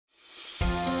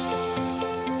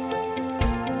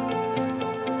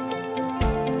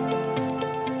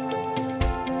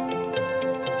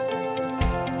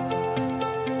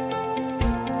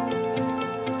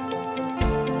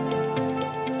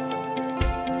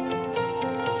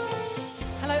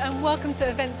welcome to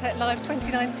Event Tech Live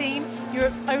 2019,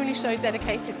 Europe's only show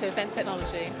dedicated to event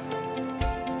technology.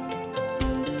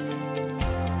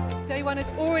 Day one has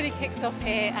already kicked off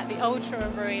here at the old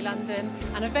Truman Brewery, London,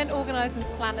 and event organisers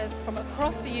and planners from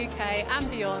across the UK and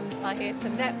beyond are here to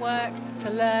network, to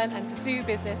learn and to do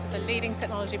business with the leading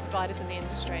technology providers in the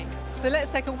industry. So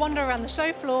let's take a wander around the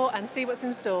show floor and see what's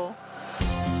in store.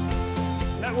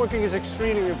 Networking is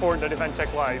extremely important at Event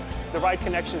Tech Live. The right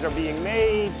connections are being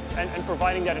made and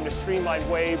providing that in a streamlined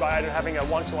way by either having a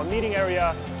one-to-one meeting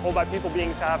area or by people being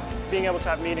able to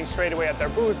have meetings straight away at their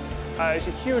booth is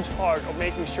a huge part of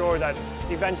making sure that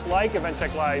events like Event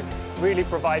Tech Live really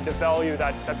provide the value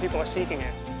that people are seeking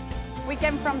in. We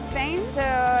came from Spain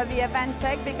to the Event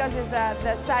Tech because it's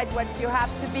the site where you have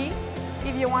to be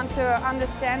if you want to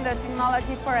understand the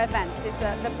technology for events. It's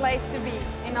the place to be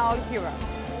in all Europe.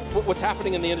 What's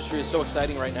happening in the industry is so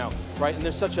exciting right now, right? And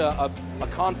there's such a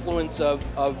confluence of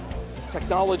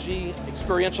technology,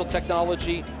 experiential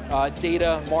technology,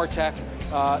 data, MarTech,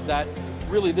 that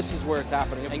really this is where it's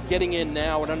happening. And getting in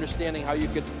now and understanding how you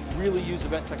could really use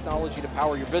event technology to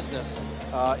power your business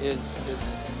I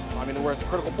mean, we're at the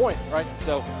critical point, right?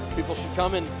 So people should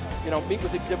come and meet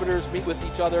with exhibitors, meet with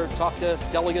each other, talk to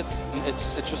delegates.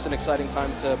 It's just an exciting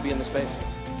time to be in the space.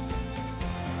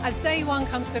 As day one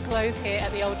comes to a close here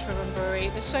at the old Truman Brewery,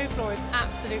 the show floor is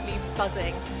absolutely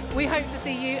buzzing. We hope to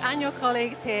see you and your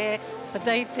colleagues here for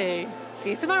day two.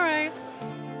 See you tomorrow.